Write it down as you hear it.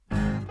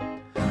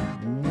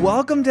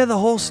Welcome to the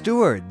Whole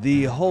Steward,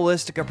 the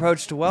holistic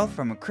approach to wealth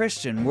from a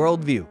Christian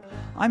worldview.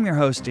 I'm your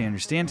host, Andrew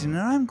Stanton,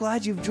 and I'm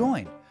glad you've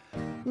joined.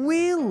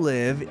 We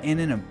live in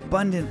an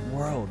abundant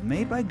world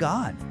made by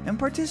God and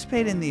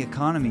participate in the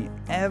economy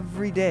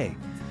every day.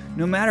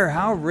 No matter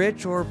how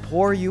rich or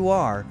poor you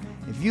are,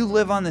 if you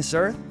live on this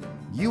earth,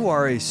 you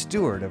are a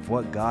steward of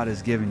what God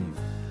has given you.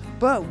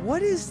 But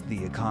what is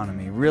the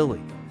economy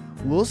really?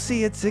 We'll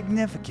see its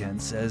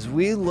significance as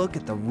we look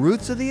at the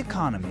roots of the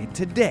economy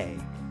today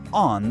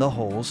on the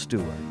Whole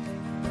Steward.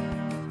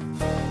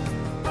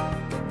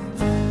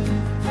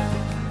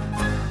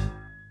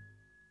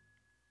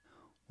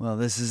 Well,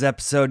 this is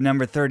episode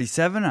number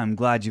 37. I'm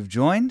glad you've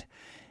joined.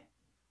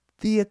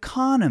 The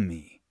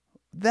economy,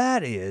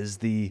 that is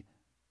the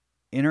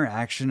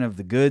interaction of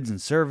the goods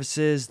and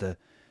services, the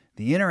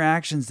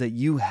interactions that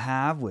you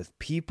have with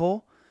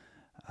people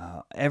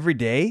every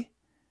day,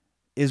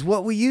 is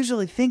what we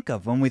usually think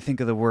of when we think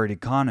of the word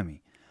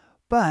economy.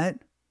 But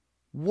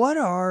what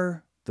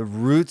are the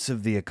roots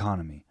of the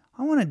economy?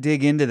 I want to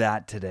dig into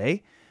that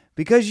today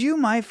because you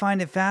might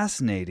find it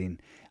fascinating.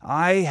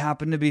 I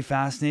happen to be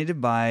fascinated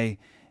by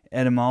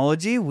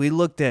etymology. We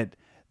looked at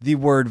the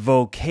word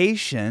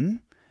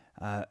vocation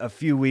a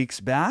few weeks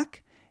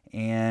back,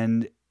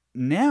 and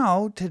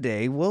now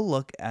today we'll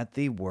look at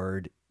the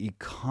word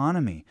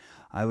economy.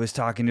 I was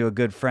talking to a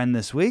good friend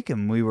this week,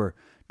 and we were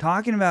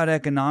talking about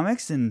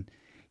economics, and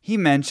he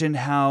mentioned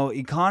how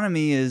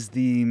economy is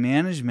the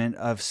management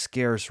of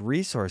scarce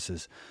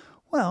resources.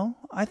 Well,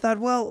 I thought,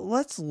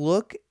 let's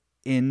look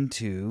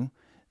into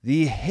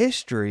the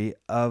history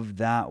of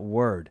that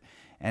word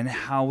and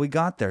how we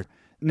got there.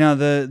 Now,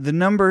 the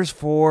numbers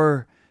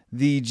for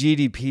the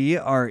GDP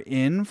are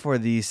in for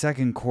the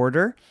second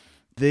quarter.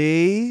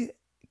 They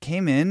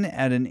came in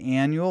at an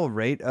annual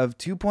rate of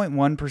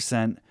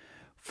 2.1%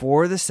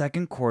 for the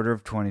second quarter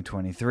of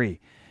 2023.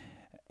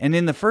 And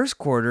in the first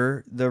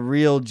quarter, the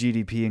real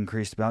GDP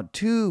increased about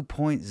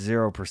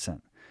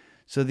 2.0%.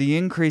 So the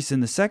increase in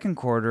the second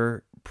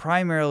quarter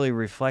primarily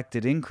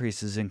reflected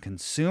increases in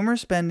consumer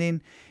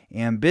spending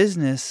and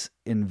business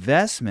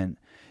investment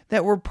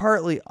that were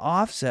partly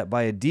offset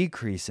by a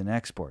decrease in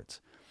exports.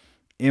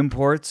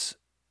 Imports,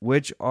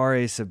 which are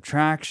a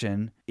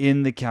subtraction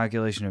in the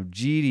calculation of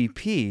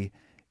GDP,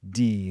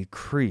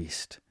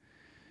 decreased.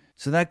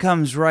 So that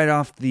comes right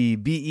off the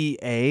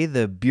BEA,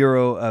 the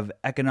Bureau of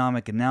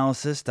Economic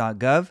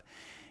Analysis.gov,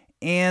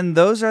 and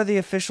those are the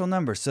official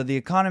numbers. So the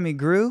economy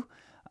grew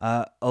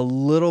a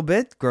little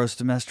bit. Gross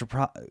domestic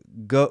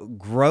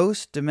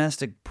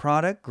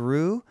product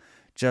grew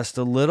just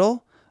a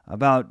little,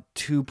 about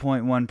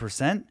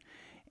 2.1%.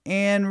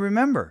 And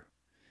remember,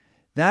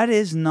 that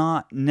is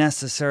not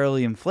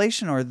necessarily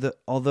inflation,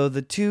 although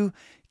the two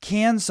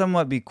can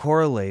somewhat be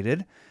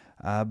correlated.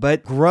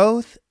 But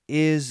growth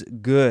is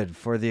good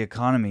for the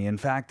economy. In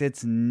fact,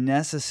 it's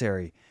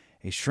necessary.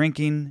 A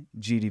shrinking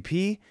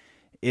GDP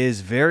is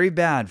very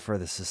bad for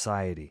the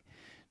society.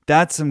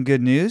 That's some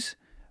good news.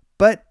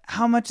 But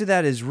how much of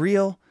that is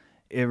real?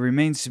 It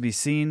remains to be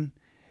seen.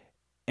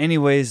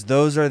 Anyways,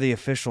 those are the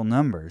official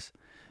numbers.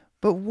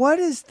 But what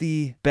is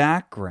the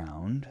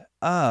background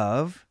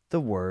of the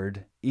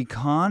word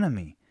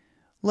economy?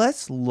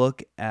 Let's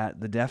look at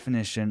the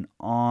definition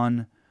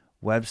on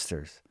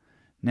Webster's.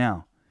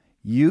 Now,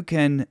 you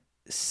can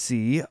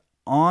see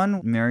on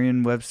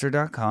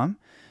Merriam-Webster.com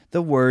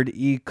the word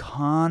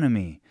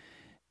economy.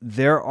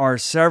 There are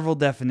several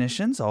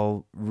definitions.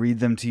 I'll read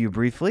them to you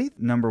briefly.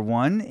 Number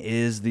one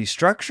is the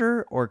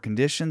structure or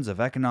conditions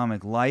of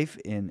economic life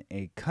in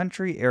a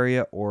country,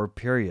 area, or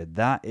period.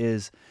 That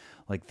is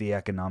like the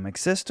economic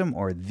system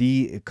or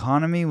the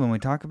economy when we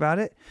talk about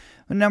it.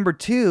 But number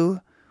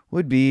two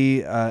would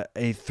be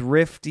a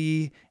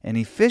thrifty and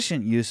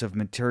efficient use of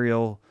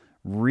material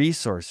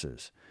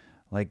resources,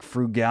 like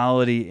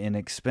frugality in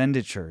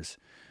expenditures.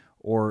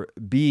 Or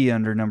B,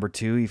 under number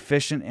two,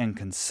 efficient and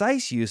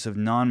concise use of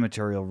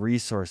non-material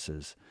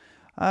resources.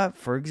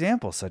 For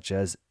example, such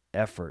as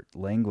effort,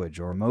 language,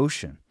 or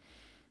emotion.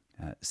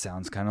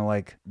 Sounds kind of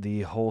like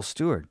the Whole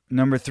Steward.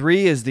 Number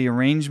three is the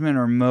arrangement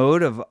or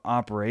mode of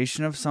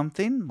operation of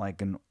something,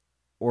 like an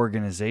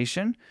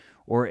organization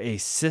or a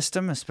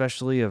system,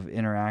 especially of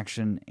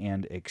interaction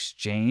and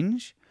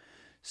exchange.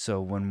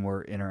 So when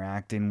we're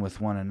interacting with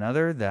one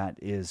another, that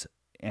is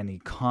an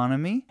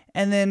economy.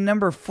 And then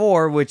number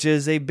four, which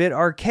is a bit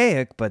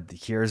archaic, but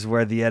here's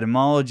where the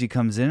etymology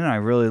comes in, and I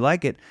really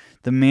like it,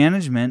 the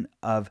management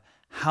of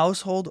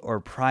household or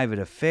private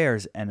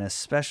affairs and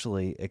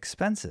especially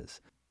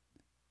expenses.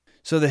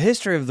 So the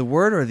history of the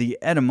word or the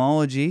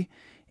etymology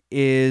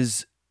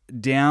is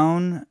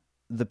down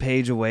the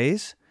page a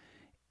ways.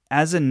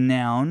 As a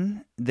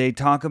noun, they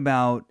talk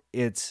about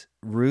its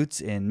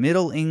roots in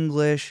Middle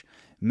English,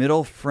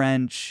 Middle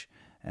French,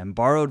 and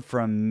borrowed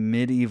from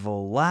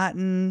medieval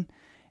Latin,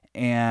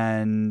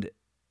 and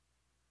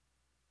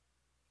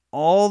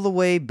all the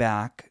way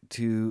back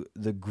to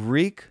the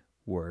Greek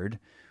word,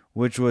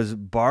 which was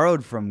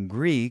borrowed from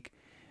Greek,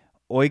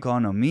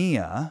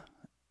 oikonomia,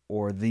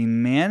 or the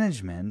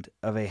management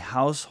of a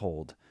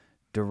household,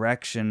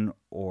 direction,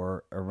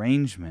 or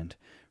arrangement,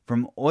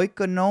 from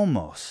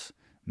oikonomos,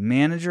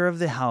 manager of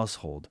the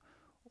household,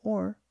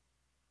 or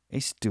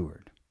a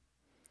steward.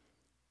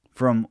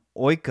 From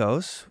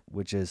oikos,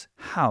 which is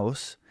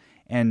house,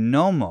 and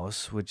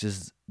nomos, which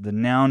is the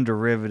noun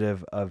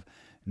derivative of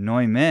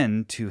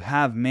noimen, to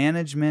have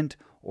management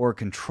or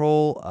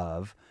control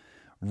of,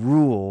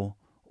 rule,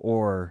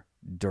 or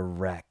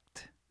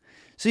direct.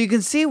 So you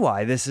can see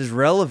why this is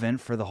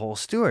relevant for the whole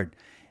steward.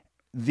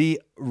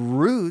 The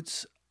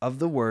roots of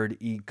the word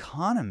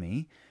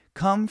economy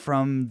come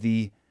from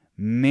the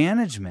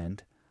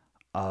management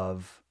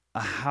of a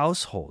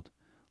household,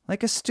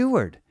 like a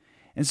steward.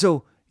 And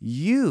so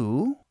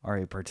you are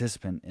a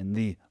participant in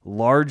the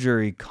larger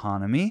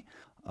economy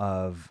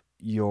of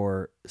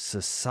your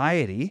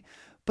society,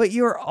 but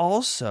you're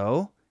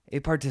also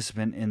a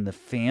participant in the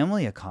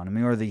family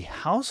economy or the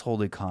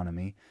household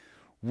economy,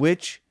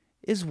 which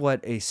is what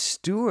a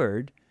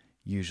steward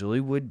usually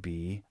would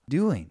be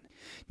doing.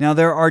 Now,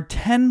 there are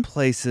 10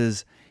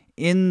 places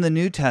in the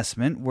New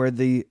Testament where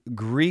the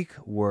Greek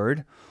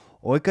word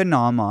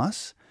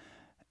oikonomos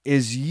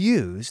is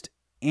used,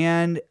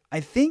 and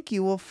I think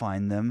you will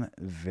find them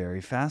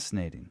very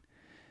fascinating.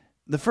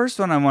 The first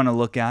one I want to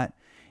look at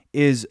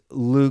is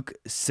Luke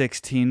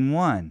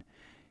 16:1,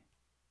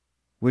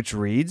 which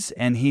reads,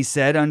 "And he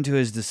said unto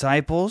his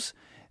disciples,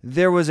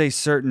 There was a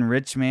certain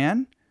rich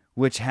man,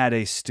 which had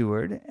a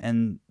steward,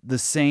 and the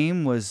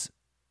same was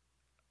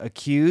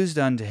accused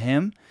unto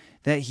him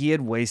that he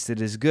had wasted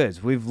his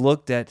goods." We've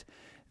looked at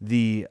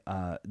the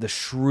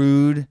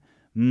shrewd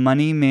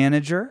money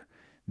manager.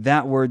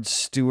 That word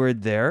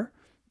steward there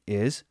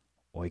is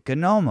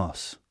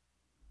oikonomos.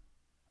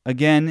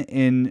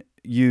 Again,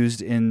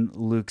 used in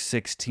Luke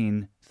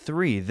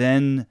 16:3.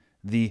 Then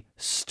the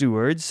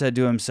steward said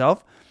to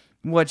himself,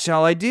 "What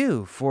shall I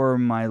do? For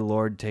my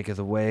Lord taketh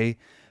away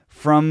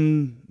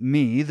from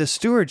me the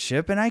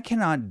stewardship, and I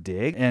cannot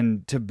dig,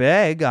 and to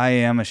beg I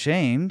am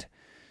ashamed."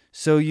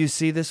 So you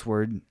see this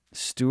word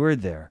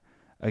steward there.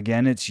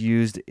 Again, it's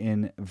used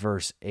in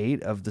verse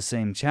 8 of the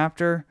same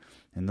chapter.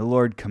 "And the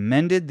Lord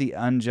commended the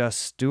unjust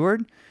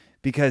steward,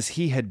 because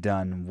he had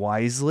done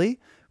wisely.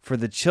 For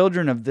the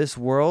children of this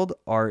world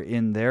are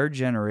in their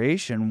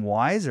generation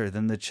wiser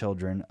than the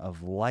children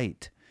of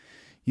light."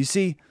 You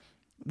see,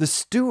 the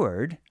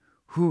steward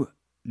who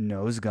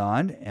knows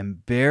God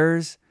and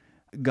bears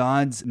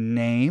God's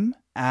name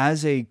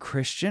as a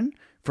Christian,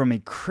 from a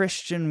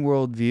Christian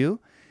worldview,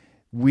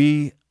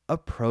 we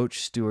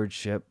approach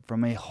stewardship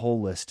from a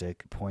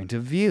holistic point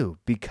of view,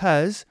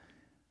 because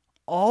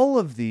all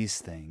of these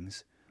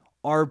things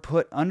are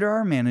put under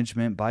our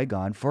management by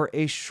God for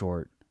a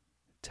short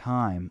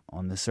time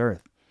on this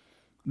earth.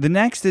 The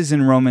next is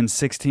in Romans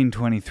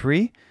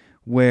 16:23,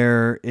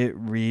 where it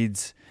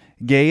reads,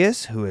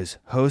 "Gaius, who is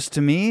host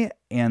to me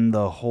and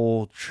the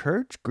whole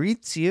church,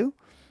 greets you.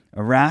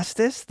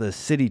 Erastus, the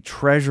city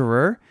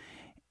treasurer,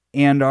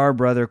 and our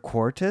brother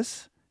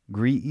Quartus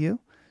greet you."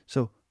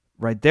 So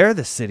right there,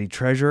 the city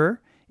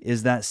treasurer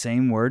is that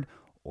same word,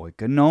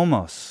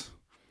 oikonomos.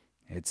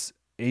 It's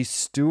a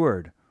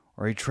steward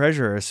or a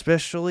treasurer,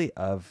 especially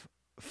of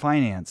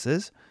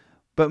finances,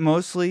 but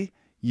mostly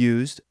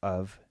used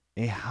of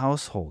a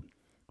household.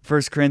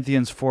 1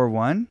 Corinthians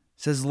 4:1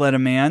 says, "Let a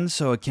man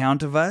so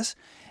account of us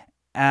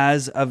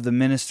as of the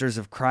ministers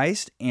of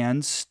Christ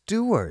and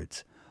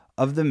stewards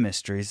of the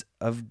mysteries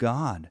of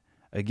God."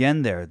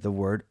 Again there, the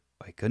word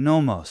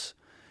oikonomos.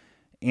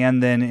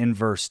 And then in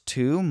verse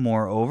 2,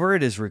 "Moreover,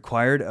 it is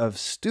required of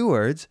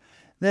stewards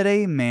that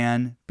a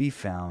man be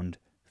found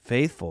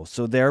faithful."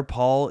 So there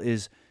Paul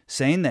is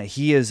saying that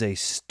he is a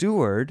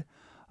steward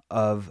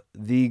of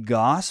the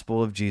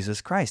gospel of Jesus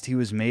Christ. He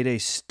was made a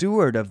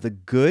steward of the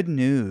good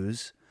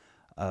news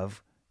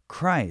of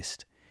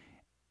Christ.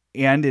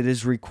 And it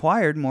is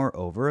required,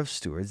 moreover, of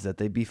stewards that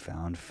they be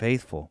found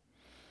faithful.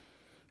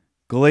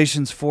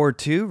 Galatians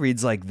 4:2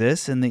 reads like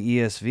this in the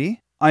ESV,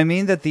 "I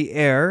mean that the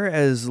heir,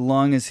 as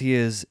long as he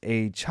is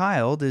a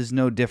child, is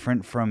no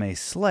different from a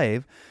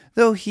slave,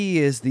 though he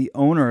is the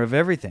owner of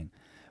everything.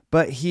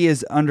 But he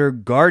is under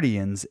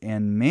guardians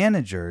and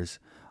managers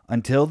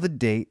until the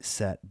date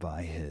set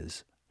by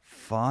his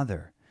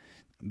father."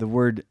 The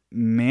word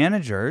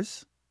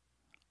managers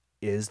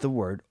is the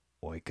word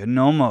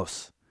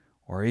oikonomos,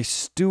 or a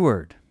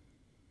steward.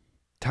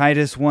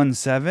 Titus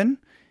 1:7,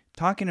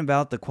 talking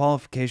about the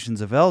qualifications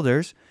of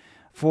elders,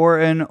 "For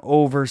an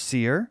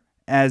overseer,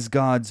 as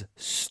God's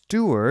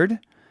steward,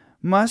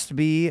 must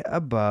be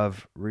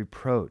above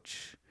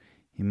reproach.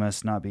 He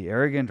must not be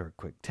arrogant or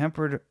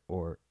quick-tempered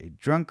or a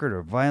drunkard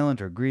or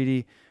violent or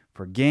greedy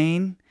for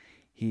gain."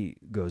 He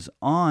goes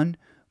on,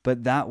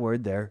 but that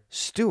word there,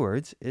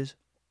 stewards, is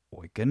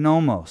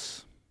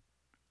oikonomos,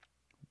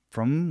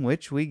 from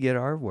which we get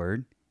our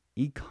word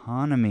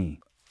economy.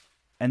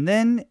 And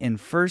then in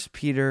 1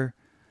 Peter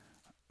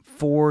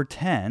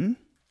 4:10,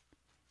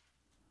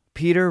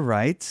 Peter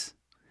writes,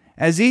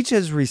 "As each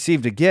has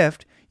received a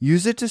gift,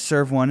 use it to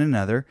serve one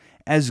another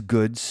as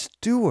good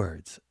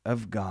stewards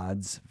of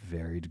God's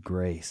varied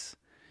grace."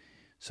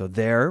 So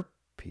there,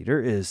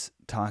 Peter is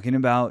talking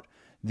about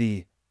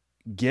the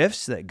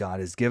gifts that God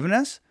has given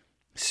us,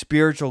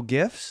 spiritual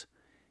gifts,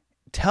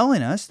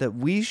 telling us that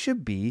we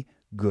should be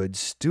good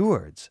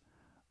stewards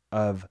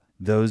of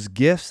those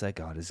gifts that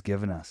God has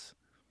given us.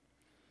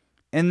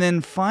 And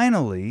then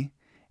finally,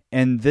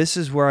 and this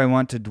is where I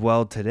want to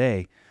dwell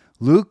today,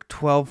 Luke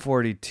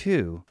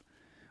 12:42,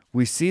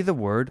 we see the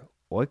word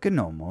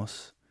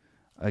oikonomos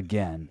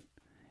again.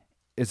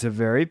 It's a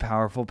very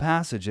powerful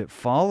passage. It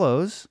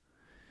follows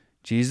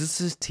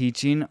Jesus'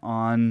 teaching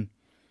on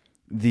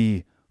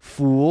the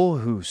fool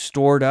who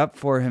stored up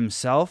for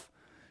himself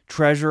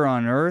treasure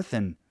on earth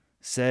and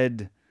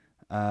said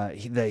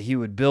that he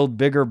would build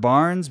bigger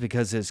barns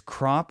because his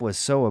crop was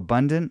so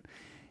abundant.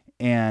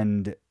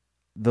 And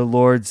the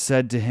Lord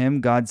said to him,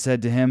 God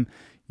said to him,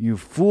 "You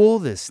fool,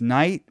 this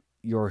night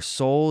your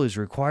soul is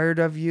required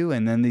of you."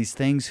 And then these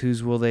things,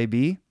 whose will they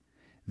be?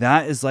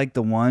 That is like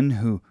the one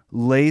who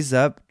lays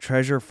up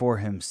treasure for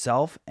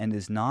himself and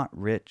is not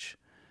rich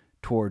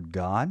toward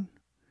God.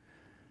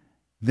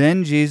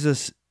 Then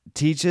Jesus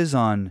teaches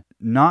on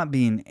not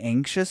being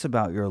anxious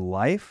about your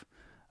life,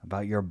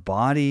 about your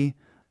body,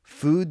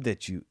 food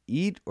that you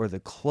eat, or the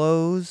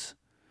clothes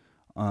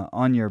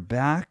on your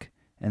back,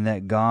 and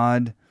that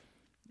God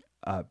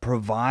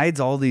provides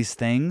all these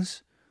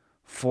things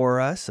for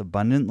us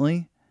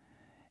abundantly,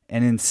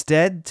 and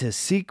instead to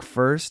seek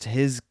first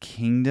His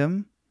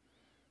kingdom,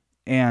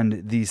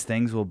 and these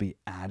things will be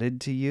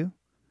added to you.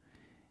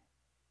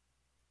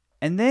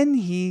 And then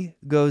he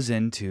goes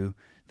into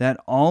that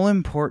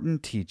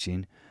all-important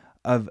teaching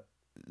of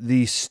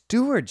the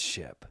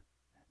stewardship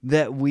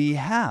that we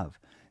have.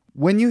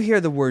 When you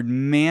hear the word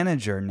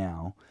manager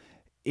now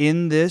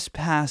in this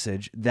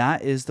passage,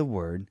 that is the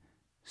word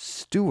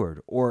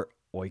steward or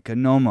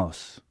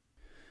oikonomos.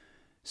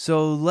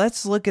 So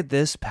let's look at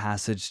this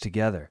passage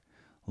together.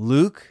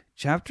 Luke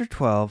chapter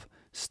 12,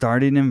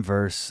 starting in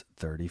verse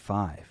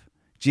 35.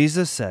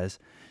 Jesus says,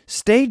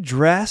 "Stay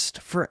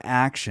dressed for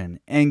action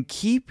and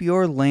keep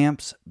your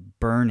lamps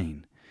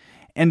burning,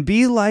 and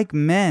be like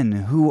men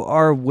who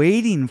are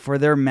waiting for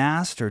their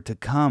master to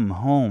come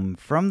home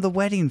from the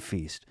wedding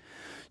feast,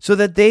 so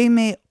that they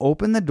may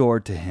open the door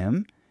to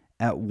him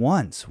at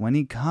once when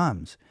he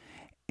comes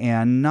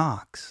and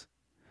knocks.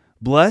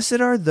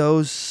 Blessed are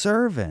those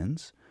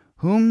servants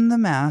whom the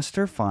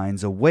master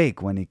finds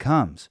awake when he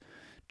comes.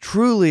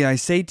 Truly I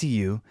say to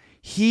you,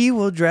 he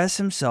will dress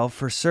himself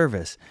for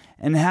service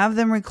and have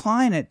them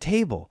recline at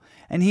table,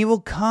 and he will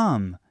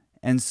come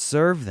and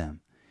serve them.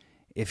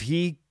 If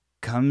he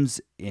comes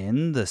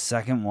in the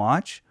second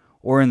watch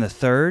or in the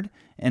third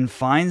and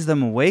finds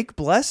them awake,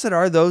 blessed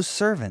are those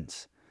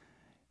servants.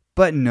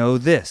 But know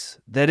this,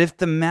 that if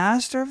the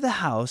master of the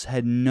house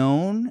had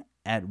known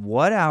at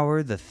what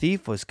hour the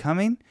thief was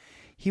coming,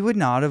 he would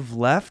not have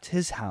left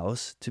his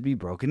house to be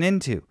broken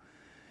into.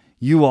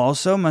 You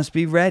also must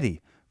be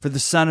ready, for the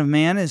Son of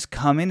Man is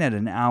coming at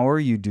an hour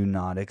you do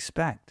not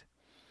expect."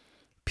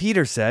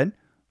 Peter said,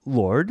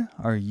 "Lord,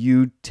 are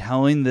you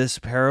telling this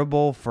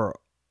parable for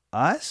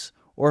us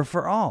or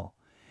for all?"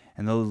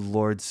 And the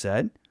Lord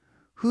said,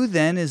 "Who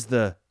then is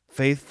the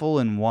faithful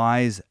and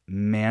wise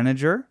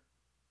manager?"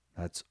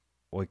 That's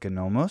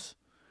oikonomos.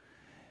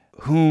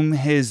 "Whom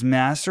his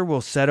master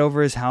will set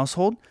over his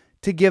household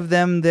to give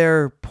them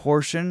their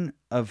portion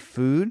of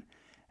food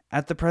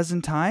at the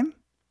present time?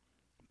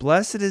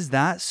 Blessed is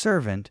that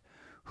servant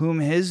whom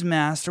his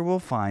master will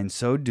find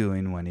so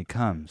doing when he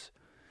comes.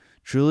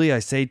 Truly I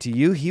say to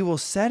you, he will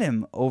set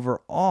him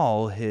over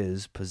all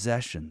his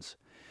possessions.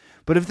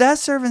 But if that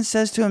servant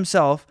says to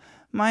himself,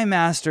 'My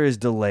master is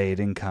delayed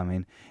in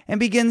coming,' and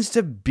begins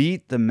to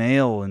beat the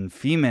male and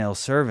female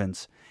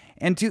servants,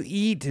 and to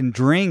eat and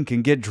drink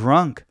and get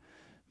drunk,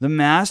 the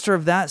master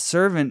of that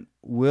servant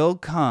will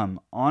come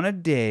on a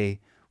day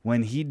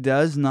when he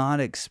does not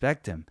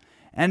expect him,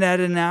 and at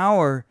an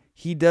hour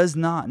he does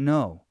not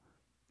know,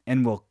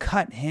 and will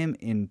cut him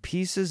in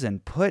pieces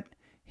and put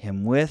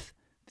him with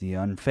the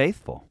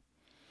unfaithful.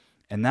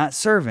 And that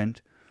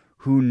servant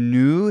who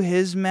knew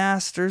his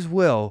master's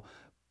will,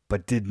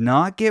 but did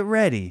not get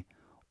ready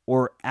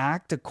or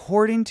act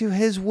according to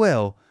his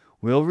will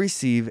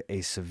receive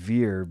a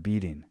severe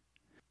beating.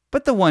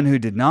 But the one who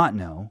did not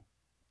know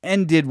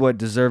and did what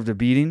deserved a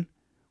beating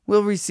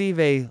will receive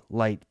a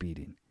light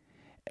beating.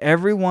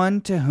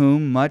 Everyone to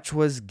whom much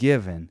was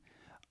given,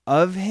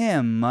 of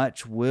him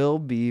much will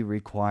be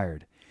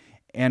required.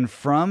 And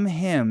from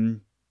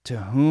him to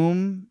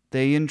whom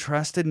they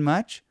entrusted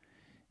much,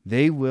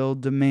 they will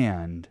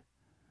demand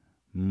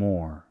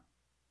more."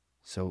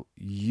 So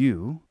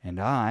you and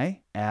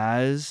I,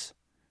 as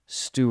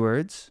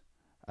stewards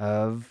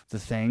of the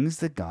things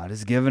that God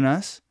has given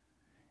us,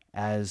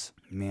 as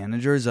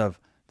managers of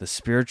the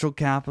spiritual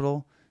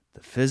capital,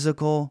 the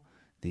physical,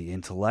 the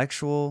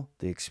intellectual,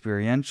 the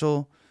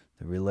experiential,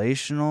 the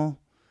relational,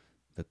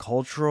 the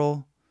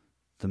cultural,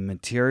 the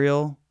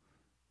material,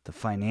 the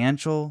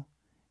financial,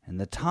 and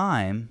the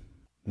time,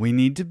 we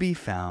need to be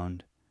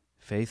found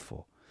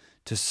faithful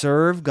to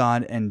serve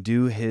God and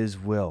do His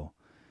will.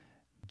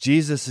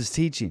 Jesus is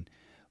teaching,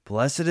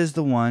 blessed is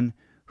the one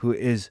who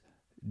is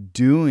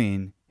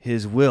doing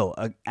His will,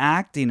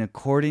 acting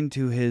according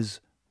to His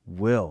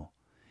will.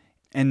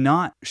 and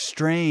not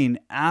straying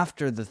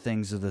after the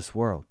things of this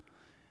world.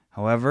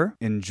 However,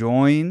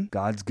 enjoying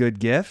God's good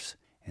gifts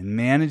and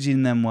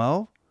managing them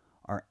well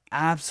are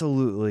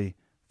absolutely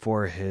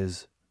for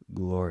His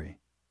glory.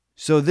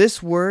 So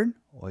this word,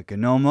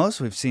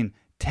 oikonomos, we've seen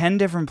 10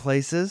 different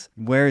places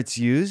where it's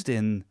used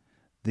in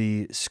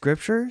the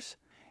scriptures.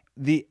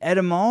 The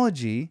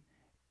etymology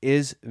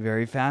is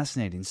very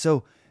fascinating.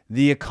 So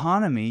the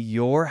economy,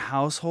 your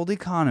household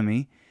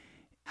economy,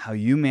 how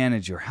you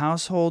manage your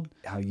household,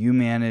 how you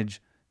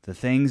manage the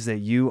things that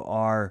you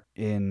are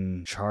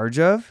in charge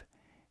of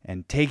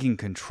and taking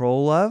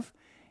control of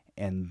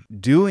and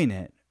doing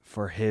it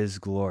for His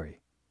glory.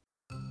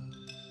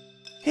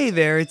 Hey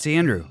there, it's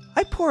Andrew.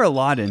 I pour a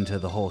lot into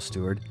the Whole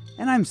Steward,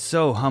 and I'm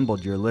so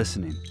humbled you're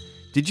listening.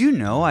 Did you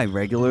know I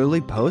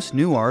regularly post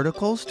new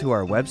articles to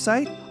our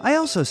website? I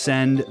also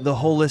send the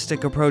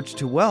Holistic Approach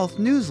to Wealth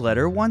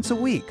newsletter once a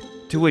week,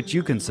 to which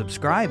you can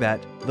subscribe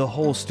at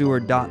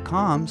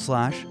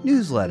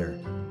thewholesteward.com/newsletter.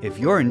 If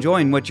you're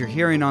enjoying what you're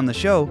hearing on the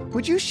show,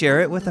 would you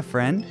share it with a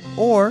friend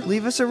or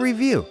leave us a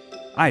review?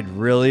 I'd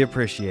really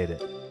appreciate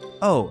it.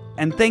 Oh,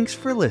 and thanks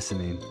for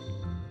listening.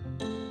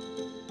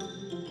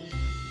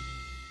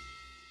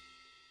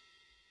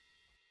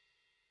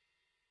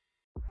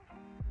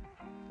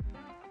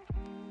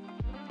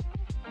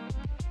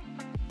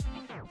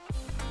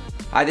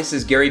 Hi, this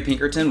is Gary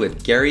Pinkerton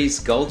with Gary's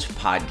Gulch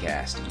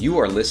Podcast. You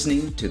are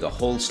listening to The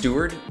Whole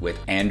Steward with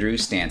Andrew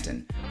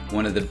Stanton,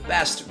 one of the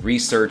best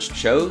researched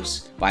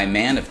shows by a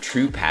man of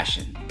true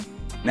passion.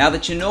 Now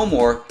that you know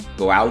more,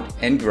 go out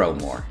and grow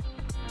more.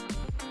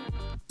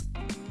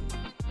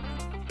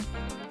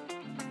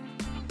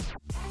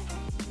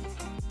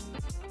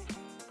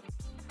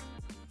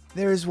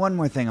 There is one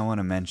more thing I want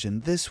to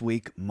mention. This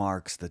week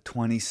marks the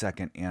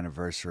 22nd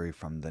anniversary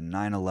from the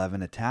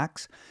 9/11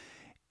 attacks,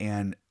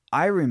 and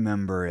I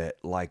remember it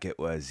like it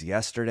was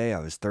yesterday. I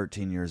was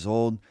 13 years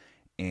old,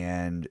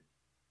 and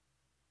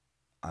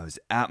I was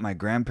at my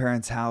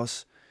grandparents'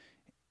 house.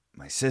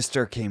 My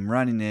sister came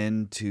running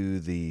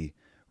into the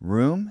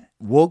room,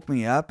 woke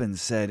me up, and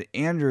said,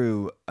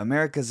 "Andrew,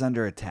 America's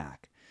under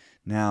attack."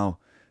 Now,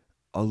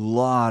 a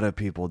lot of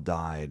people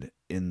died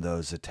in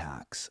those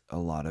attacks. A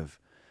lot of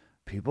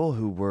people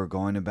who were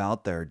going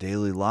about their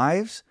daily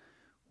lives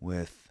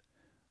with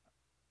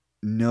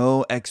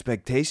no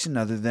expectation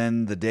other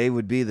than the day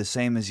would be the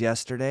same as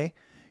yesterday.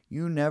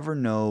 You never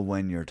know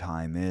when your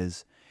time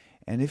is.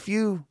 And if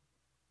you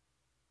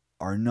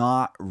are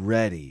not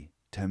ready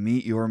to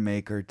meet your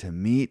Maker, to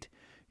meet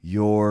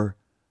your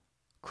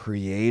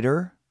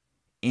Creator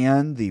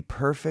and the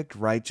perfect,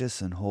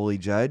 righteous, and holy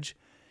Judge,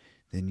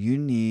 then you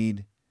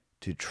need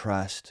to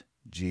trust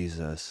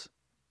Jesus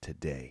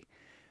today.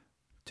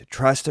 To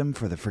trust Him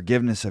for the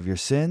forgiveness of your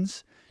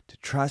sins, to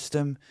trust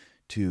Him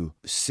to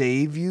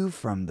save you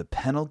from the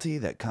penalty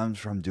that comes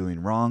from doing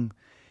wrong.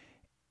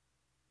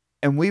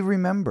 And we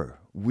remember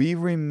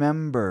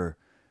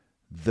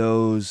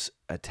those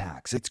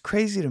attacks. It's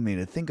crazy to me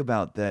to think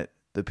about that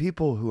the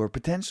people who are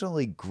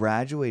potentially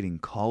graduating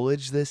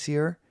college this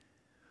year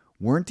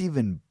weren't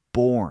even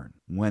born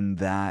when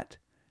that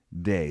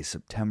day,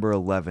 September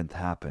 11th,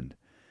 happened.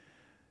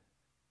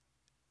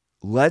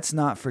 Let's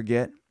not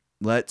forget.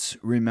 Let's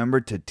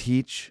remember to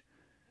teach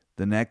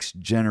the next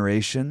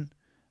generation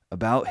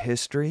about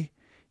history,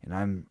 and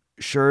I'm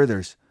sure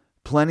there's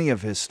plenty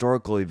of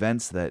historical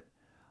events that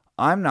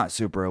I'm not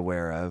super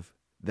aware of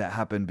that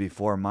happened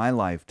before my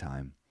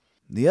lifetime.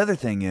 The other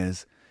thing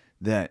is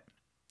that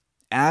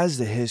as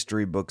the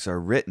history books are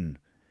written,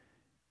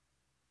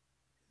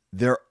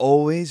 they're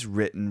always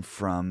written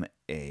from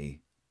a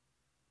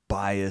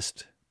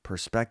biased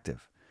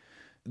perspective.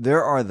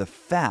 There are the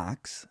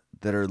facts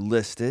that are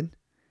listed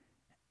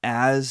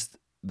as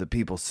the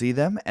people see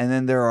them, and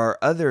then there are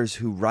others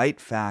who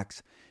write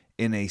facts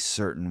in a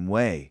certain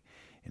way.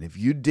 And if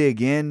you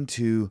dig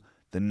into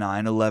the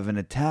 9/11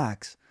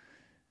 attacks,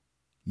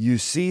 you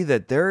see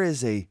that there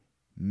is a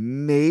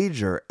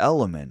major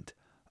element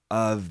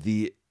of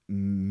the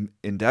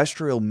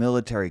industrial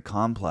military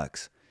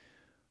complex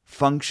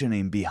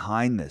functioning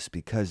behind this,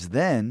 because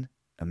then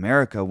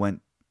America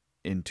went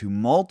into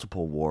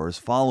multiple wars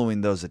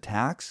following those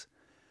attacks,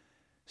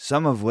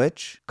 some of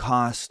which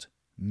cost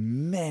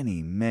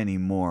many, many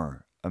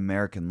more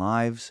American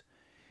lives,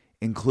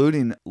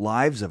 including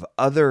lives of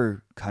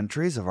other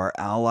countries, of our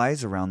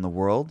allies around the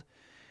world.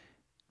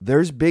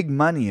 There's big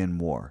money in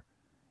war.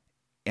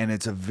 And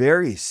it's a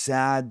very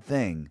sad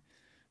thing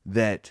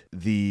that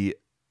the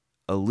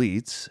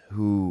elites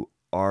who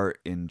are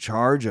in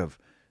charge of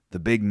the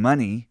big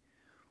money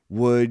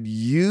would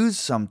use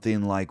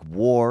something like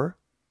war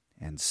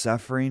and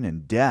suffering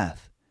and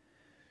death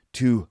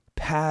to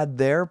pad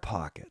their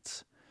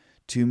pockets,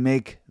 to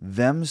make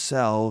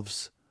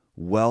themselves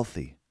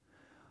wealthy.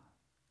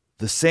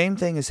 The same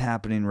thing is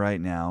happening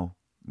right now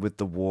with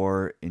the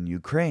war in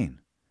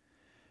Ukraine.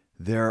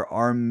 There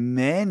are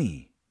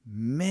many,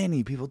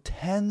 many people,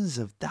 tens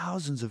of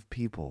thousands of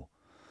people,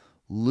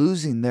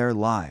 losing their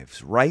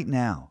lives right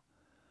now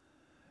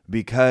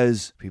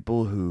because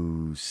people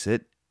who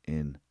sit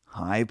in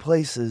high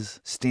places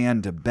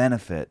stand to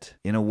benefit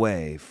in a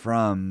way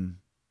from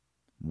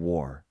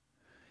war.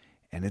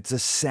 And it's a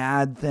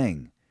sad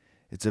thing.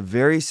 It's a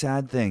very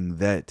sad thing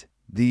that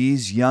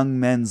these young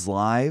men's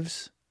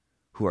lives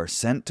who are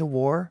sent to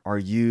war are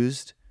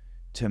used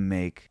to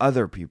make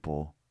other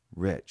people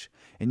rich.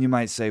 And you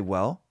might say,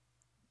 well,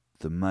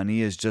 the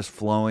money is just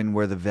flowing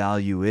where the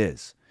value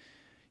is.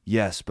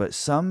 Yes, but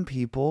some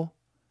people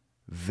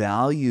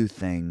value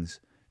things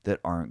that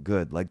aren't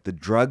good, like the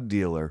drug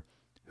dealer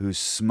who's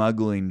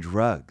smuggling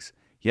drugs.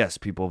 Yes,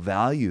 people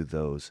value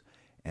those,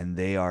 and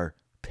they are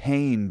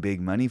paying big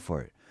money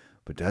for it.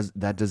 But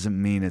that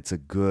doesn't mean it's a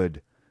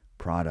good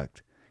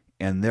product.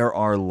 And there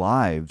are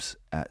lives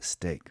at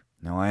stake.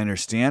 Now, I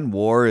understand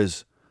war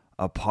is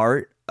a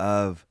part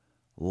of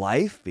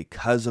life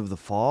because of the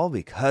fall,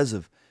 because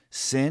of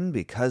sin,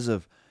 because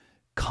of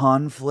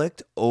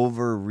conflict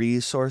over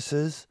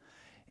resources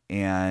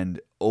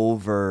and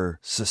over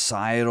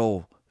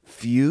societal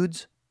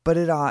feuds, but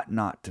it ought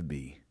not to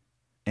be.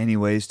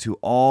 Anyways, to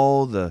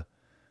all the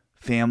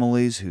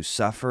families who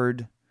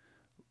suffered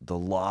the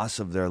loss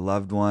of their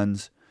loved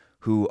ones,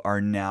 who are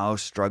now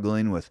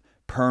struggling with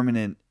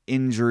permanent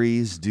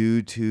injuries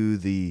due to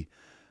the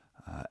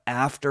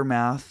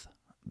aftermath,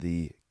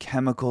 the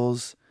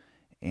chemicals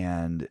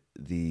and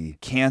the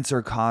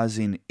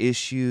cancer-causing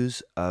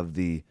issues of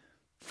the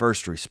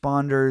first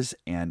responders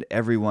and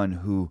everyone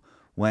who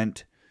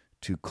went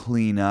to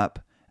clean up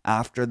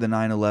after the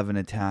 9/11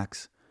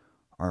 attacks,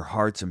 our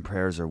hearts and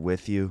prayers are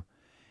with you.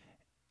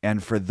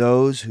 And for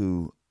those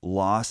who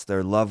lost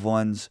their loved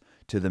ones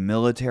to the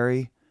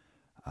military,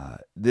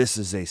 this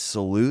is a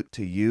salute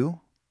to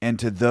you. And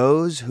to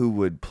those who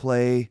would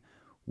play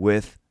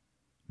with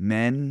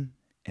men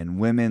and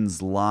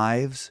women's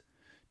lives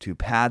to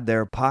pad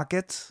their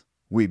pockets,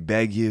 we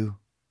beg you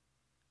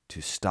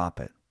to stop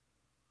it.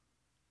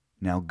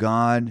 Now,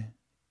 God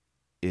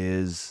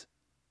is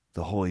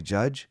the holy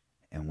judge,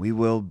 and we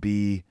will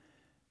be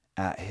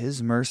at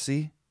his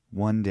mercy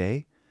one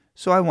day.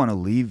 So I want to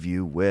leave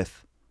you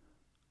with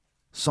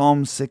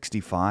Psalm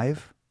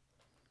 65,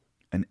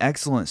 an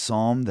excellent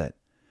psalm that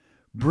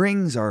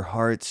brings our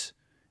hearts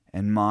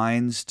and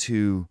minds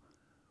to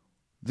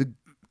the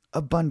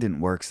abundant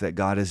works that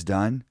God has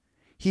done.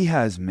 He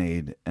has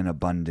made an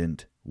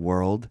abundant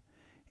world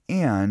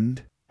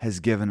and has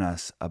given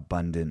us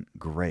abundant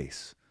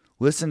grace.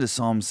 Listen to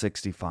Psalm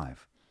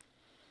 65.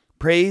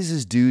 Praise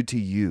is due to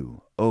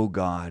you, O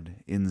God,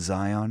 in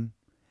Zion,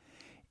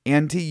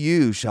 and to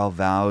you shall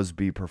vows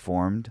be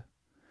performed.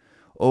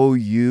 O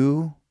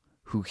you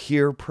who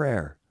hear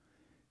prayer,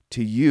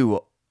 to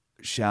you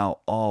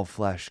shall all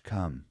flesh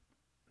come.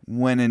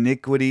 When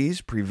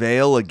iniquities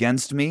prevail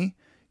against me,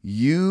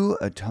 you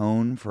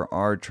atone for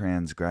our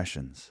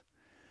transgressions.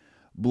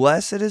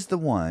 Blessed is the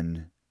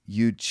one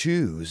you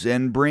choose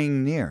and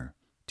bring near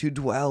to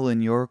dwell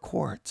in your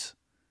courts.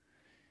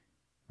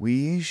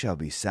 We shall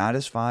be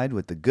satisfied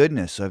with the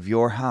goodness of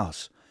your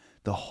house,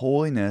 the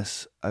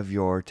holiness of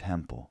your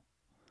temple.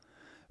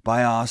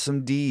 By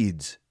awesome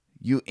deeds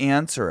you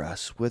answer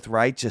us with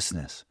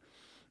righteousness.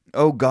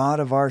 O God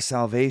of our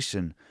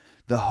salvation,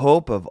 the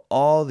hope of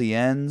all the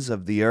ends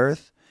of the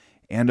earth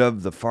and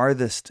of the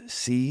farthest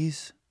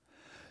seas,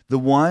 the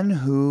one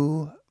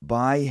who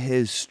by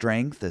his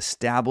strength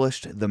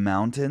established the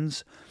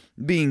mountains,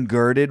 being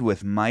girded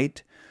with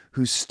might,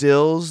 who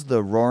stills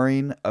the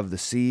roaring of the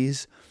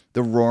seas,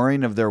 the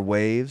roaring of their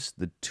waves,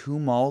 the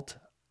tumult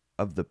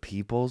of the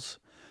peoples,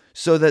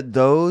 so that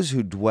those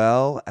who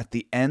dwell at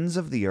the ends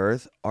of the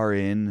earth are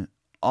in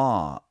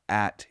awe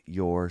at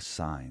your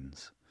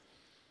signs.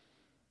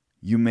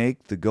 You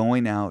make the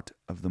going out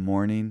of the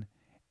morning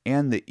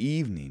and the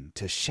evening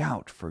to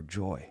shout for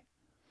joy.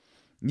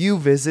 You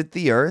visit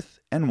the earth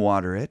and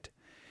water it.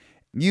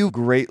 You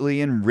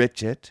greatly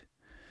enrich it.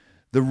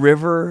 The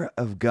river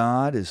of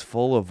God is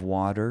full of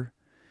water.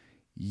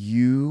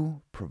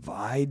 You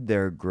provide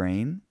their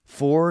grain,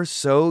 for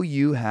so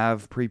you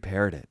have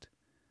prepared it.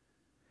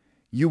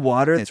 You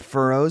water its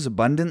furrows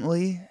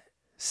abundantly,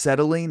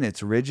 settling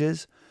its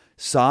ridges,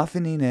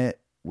 softening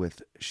it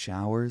with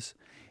showers,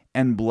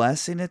 and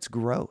blessing its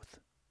growth.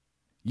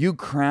 You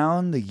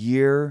crown the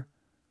year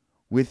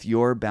with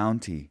your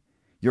bounty.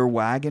 Your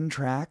wagon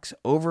tracks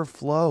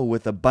overflow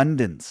with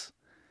abundance.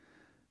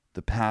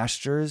 The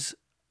pastures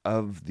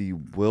of the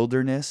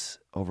wilderness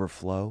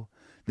overflow.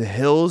 The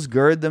hills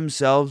gird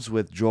themselves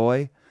with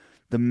joy.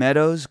 The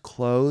meadows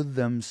clothe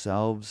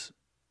themselves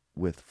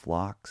with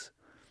flocks.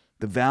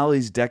 The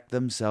valleys deck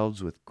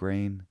themselves with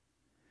grain.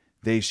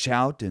 They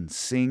shout and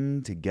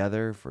sing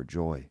together for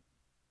joy.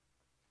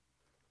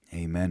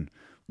 Amen.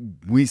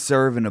 We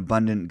serve an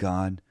abundant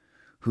God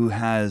who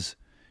has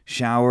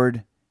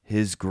showered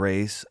his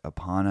grace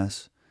upon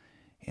us,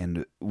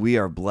 and we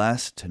are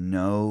blessed to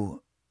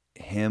know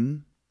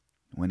him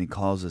when he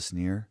calls us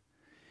near.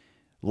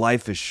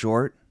 Life is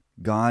short.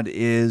 God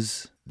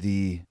is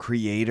the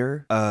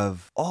creator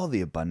of all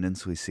the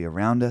abundance we see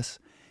around us,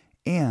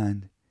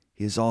 and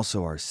he is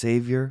also our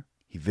Savior.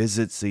 He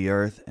visits the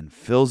earth and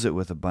fills it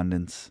with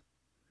abundance.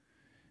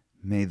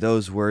 May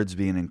those words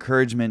be an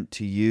encouragement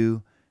to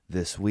you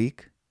this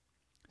week.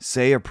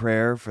 Say a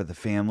prayer for the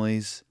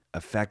families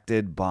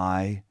affected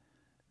by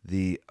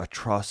the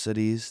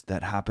atrocities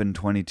that happened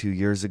 22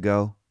 years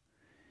ago.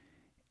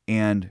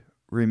 And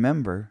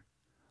remember,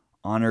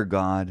 honor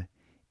God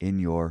in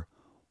your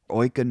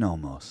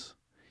oikonomos,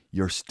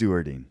 your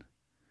stewarding,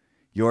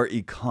 your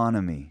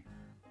economy.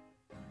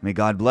 May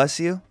God bless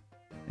you.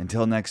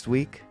 Until next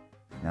week,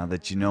 now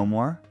that you know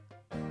more,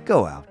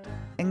 go out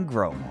and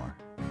grow more.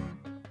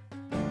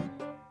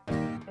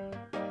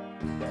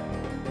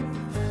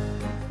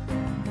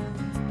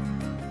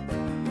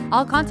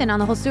 All content on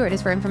The Whole Steward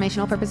is for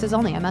informational purposes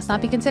only and must not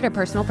be considered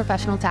personal,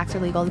 professional, tax, or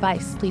legal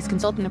advice. Please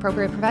consult an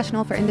appropriate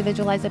professional for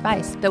individualized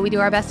advice. Though we do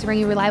our best to bring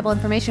you reliable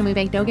information, we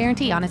make no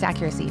guarantee on its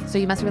accuracy, so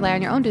you must rely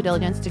on your own due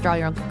diligence to draw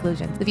your own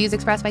conclusions. The views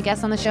expressed by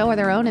guests on the show are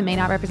their own and may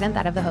not represent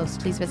that of the host.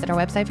 Please visit our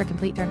website for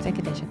complete terms and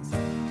conditions.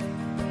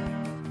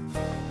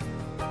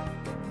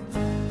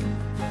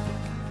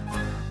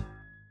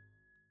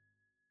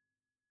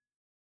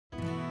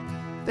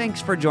 Thanks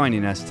for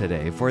joining us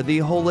today for the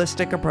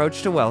holistic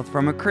approach to wealth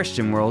from a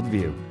Christian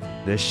worldview.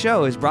 This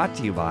show is brought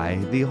to you by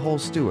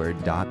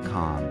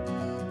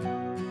thewholesteward.com.